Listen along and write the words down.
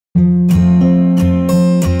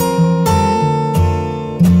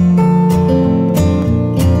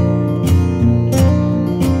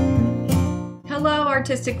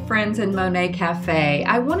artistic friends in Monet Cafe.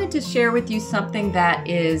 I wanted to share with you something that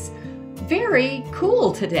is very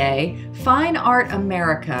cool today.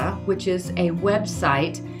 FineArtAmerica, which is a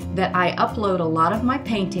website that I upload a lot of my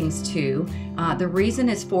paintings to. The reason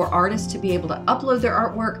is for artists to be able to upload their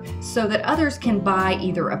artwork so that others can buy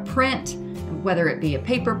either a print, whether it be a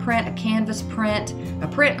paper print, a canvas print, a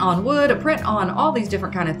print on wood, a print on all these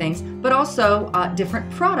different kind of things, but also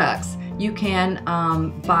different products. You can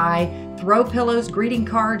buy throw pillows, greeting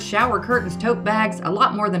cards, shower curtains, tote bags, a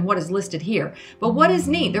lot more than what is listed here. But what is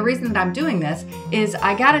neat, the reason that I'm doing this is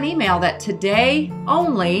I got an email that today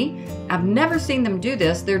only, I've never seen them do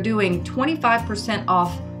this, they're doing 25%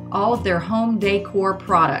 off all of their home decor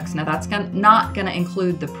products. Now that's not going to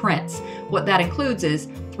include the prints. What that includes is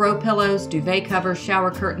throw pillows, duvet covers,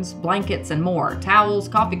 shower curtains, blankets, and more. Towels,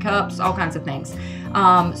 coffee cups, all kinds of things.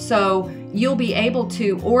 So you'll be able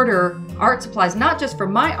to order art supplies, not just for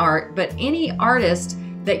my art, but any artist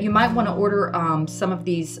that you might want to order some of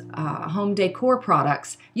these home decor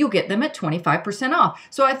products, you'll get them at 25% off.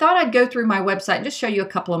 So I thought I'd go through my website and just show you a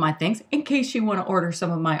couple of my things in case you want to order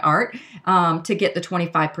some of my art to get the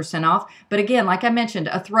 25% off. But again, like I mentioned,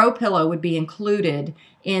 a throw pillow would be included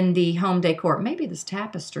in the home decor. Maybe this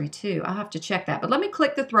tapestry too. I'll have to check that. But let me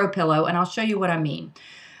click the throw pillow and I'll show you what I mean.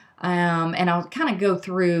 And I'll kind of go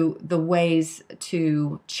through the ways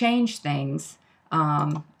to change things.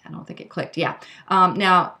 I don't think it clicked. Yeah.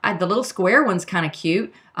 Now, the little square one's kind of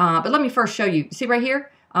cute. But let me first show you. See right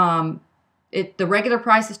here? The regular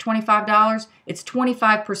price is $25. It's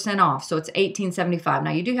 25% off, so it's $18.75.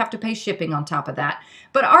 Now, you do have to pay shipping on top of that.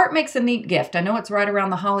 But art makes a neat gift. I know it's right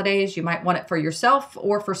around the holidays. You might want it for yourself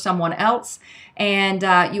or for someone else. And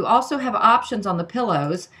you also have options on the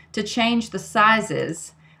pillows to change the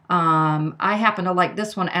sizes. I happen to like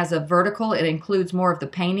this one as a vertical. It includes more of the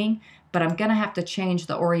painting, but I'm going to have to change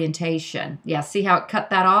the orientation. Yeah, see how it cut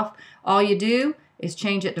that off? All you do is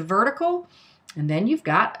change it to vertical, and then you've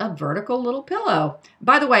got a vertical little pillow.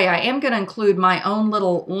 By the way, I am going to include my own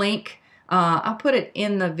little link. I'll put it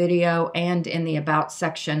in the video and in the About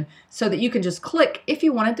section so that you can just click if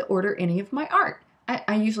you wanted to order any of my art.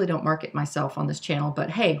 I usually don't market myself on this channel,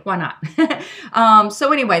 but hey, why not?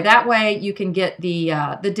 So anyway, that way you can get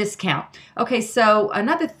the discount. Okay, so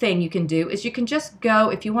another thing you can do is you can just go,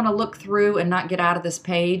 if you want to look through and not get out of this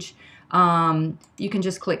page, you can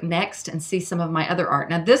just click next and see some of my other art.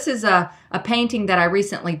 Now this is a painting that I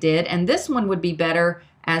recently did, and this one would be better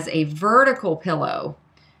as a vertical pillow.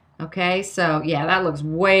 Okay, so yeah, that looks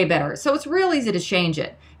way better. So it's real easy to change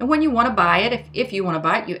it. And when you want to buy it, if you want to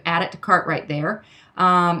buy it, you add it to cart right there.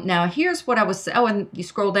 Now here's what I was, oh, and you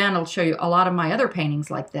scroll down, it'll show you a lot of my other paintings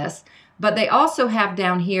like this. But they also have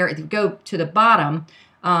down here, if you go to the bottom,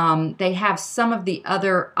 they have some of the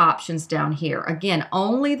other options down here. Again,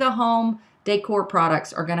 only the home decor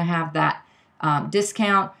products are going to have that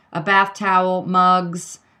discount. A bath towel,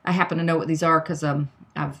 mugs. I happen to know what these are because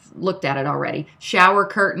I've looked at it already. Shower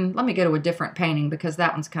curtain. Let me go to a different painting because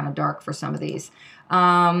that one's kind of dark for some of these.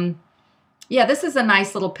 Yeah, this is a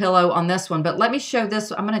nice little pillow on this one, but let me show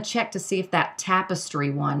this. I'm going to check to see if that tapestry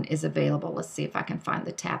one is available. Let's see if I can find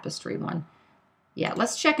the tapestry one. Yeah,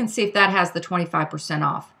 let's check and see if that has the 25%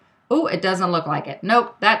 off. Oh, it doesn't look like it.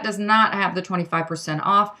 Nope, that does not have the 25%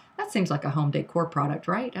 off. That seems like a home decor product,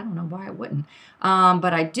 right? I don't know why it wouldn't.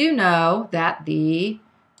 But I do know that the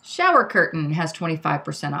shower curtain has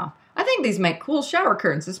 25% off. I think these make cool shower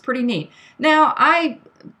curtains. It's pretty neat. Now, I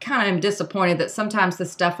kind of am disappointed that sometimes the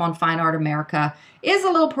stuff on FineArtAmerica is a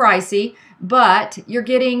little pricey, but you're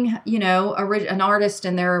getting, you know, an artist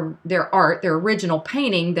and their art, their original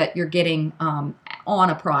painting that you're getting on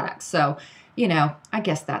a product. So, you know, I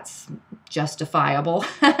guess that's justifiable.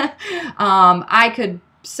 I could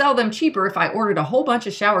sell them cheaper if I ordered a whole bunch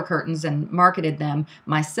of shower curtains and marketed them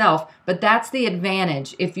myself, but that's the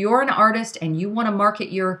advantage. If you're an artist and you want to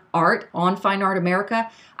market your art on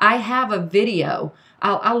FineArtAmerica, I have a video,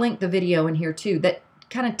 I'll link the video in here too, that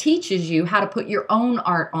kind of teaches you how to put your own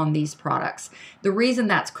art on these products. The reason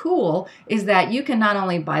that's cool is that you can not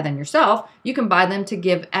only buy them yourself, you can buy them to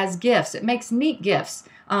give as gifts. It makes neat gifts.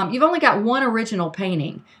 You've only got one original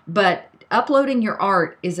painting, but uploading your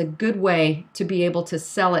art is a good way to be able to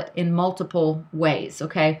sell it in multiple ways,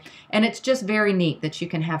 okay? And it's just very neat that you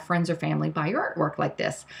can have friends or family buy your artwork like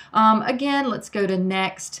this. Again, let's go to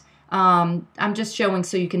next. I'm just showing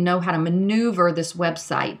so you can know how to maneuver this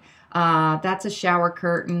website. That's a shower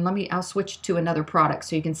curtain. I'll switch to another product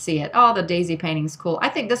so you can see it. Oh, the daisy painting's cool. I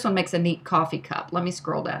think this one makes a neat coffee cup. Let me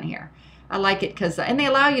scroll down here. I like it because, and they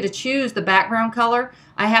allow you to choose the background color.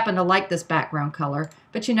 I happen to like this background color,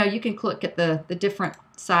 but you know, you can look at the different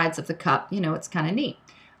sides of the cup. You know, it's kind of neat.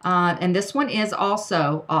 And this one is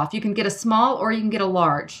also off. You can get a small or you can get a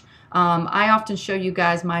large. I often show you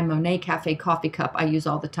guys my Monet Cafe coffee cup I use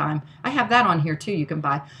all the time. I have that on here too, you can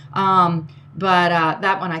buy. But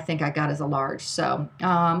that one I think I got as a large. So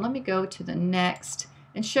let me go to the next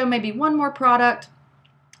and show maybe one more product.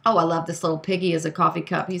 Oh, I love this little piggy as a coffee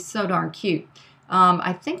cup. He's so darn cute.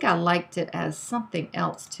 I think I liked it as something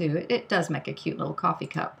else too. It does make a cute little coffee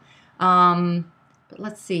cup. But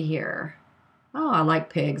let's see here. Oh, I like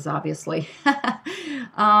pigs, obviously.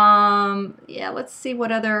 Yeah, let's see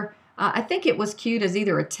what other... I think it was cute as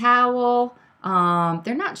either a towel.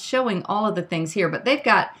 They're not showing all of the things here, but they've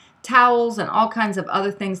got towels and all kinds of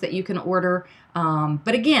other things that you can order.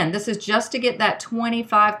 But again, this is just to get that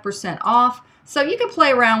 25% off. So you can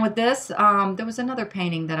play around with this. There was another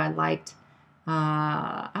painting that I liked.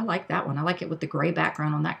 I like that one. I like it with the gray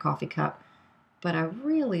background on that coffee cup. But I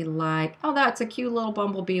really like, oh, that's a cute little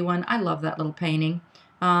bumblebee one. I love that little painting.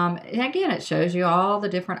 And again, it shows you all the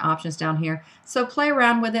different options down here. So play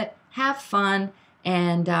around with it, have fun.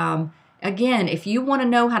 And again, if you want to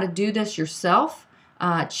know how to do this yourself,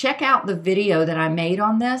 check out the video that I made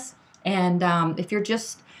on this. And if you're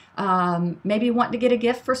just maybe wanting to get a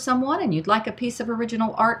gift for someone and you'd like a piece of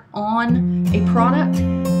original art on a product,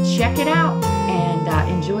 check it out and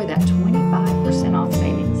enjoy that 25% off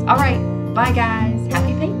savings. All right. Bye guys.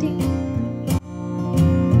 Happy painting.